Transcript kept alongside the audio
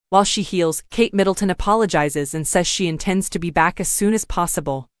While she heals, Kate Middleton apologizes and says she intends to be back as soon as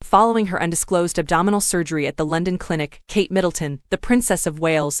possible. Following her undisclosed abdominal surgery at the London clinic, Kate Middleton, the Princess of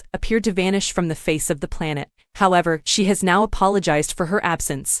Wales, appeared to vanish from the face of the planet. However, she has now apologized for her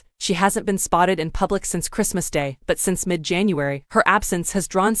absence. She hasn't been spotted in public since Christmas Day, but since mid-January, her absence has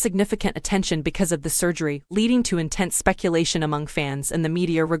drawn significant attention because of the surgery, leading to intense speculation among fans and the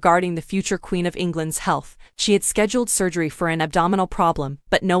media regarding the future Queen of England's health. She had scheduled surgery for an abdominal problem,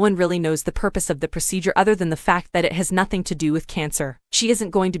 but no one really knows the purpose of the procedure other than the fact that it has nothing to do with cancer. She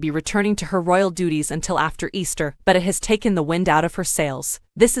isn't going to be returning to her royal duties until after Easter, but it has taken the wind out of her sails.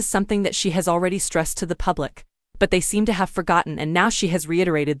 This is something that she has already stressed to the public, but they seem to have forgotten, and now she has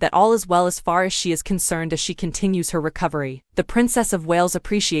reiterated that all is well as far as she is concerned as she continues her recovery. The Princess of Wales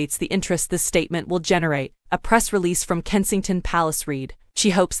appreciates the interest this statement will generate. A press release from Kensington Palace read,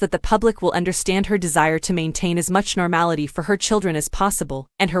 "She hopes that the public will understand her desire to maintain as much normality for her children as possible,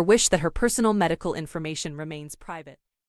 and her wish that her personal medical information remains private."